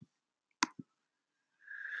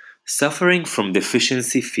Suffering from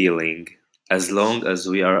deficiency feeling as long as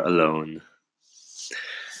we are alone.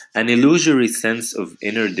 An illusory sense of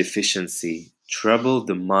inner deficiency troubled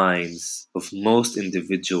the minds of most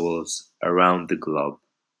individuals around the globe.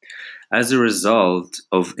 As a result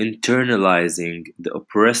of internalizing the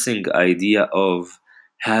oppressing idea of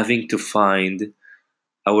having to find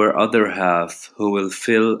our other half who will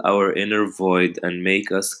fill our inner void and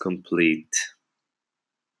make us complete.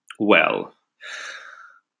 Well,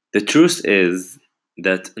 the truth is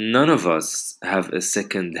that none of us have a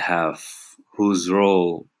second half whose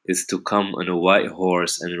role is to come on a white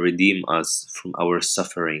horse and redeem us from our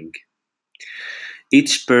suffering.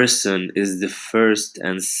 Each person is the first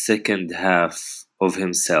and second half of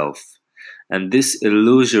himself, and this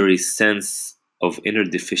illusory sense of inner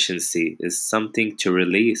deficiency is something to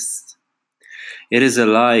release. It is a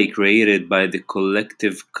lie created by the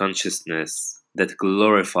collective consciousness that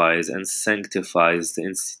glorifies and sanctifies the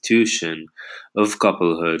institution of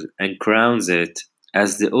couplehood and crowns it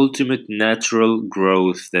as the ultimate natural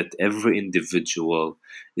growth that every individual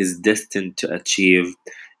is destined to achieve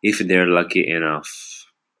if they're lucky enough.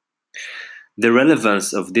 The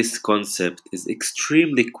relevance of this concept is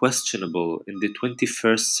extremely questionable in the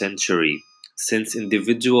 21st century, since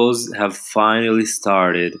individuals have finally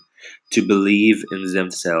started to believe in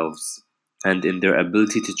themselves and in their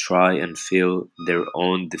ability to try and fill their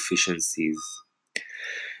own deficiencies.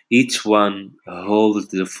 Each one holds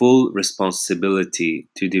the full responsibility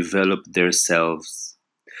to develop their selves.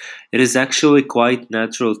 It is actually quite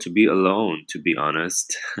natural to be alone, to be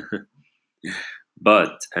honest.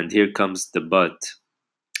 But, and here comes the but,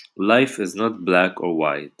 life is not black or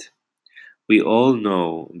white. We all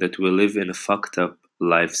know that we live in a fucked up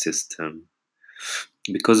life system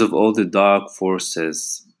because of all the dark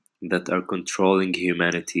forces that are controlling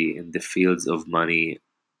humanity in the fields of money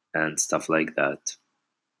and stuff like that.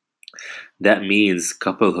 That means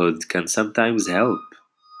couplehood can sometimes help.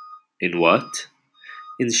 In what?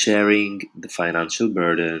 In sharing the financial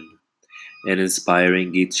burden, and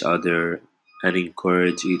inspiring each other and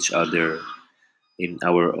encourage each other in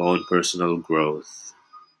our own personal growth.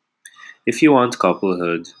 If you want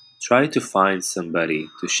couplehood, try to find somebody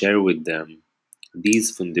to share with them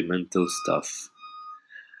these fundamental stuff.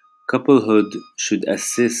 Couplehood should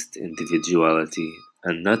assist individuality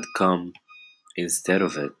and not come instead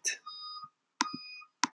of it.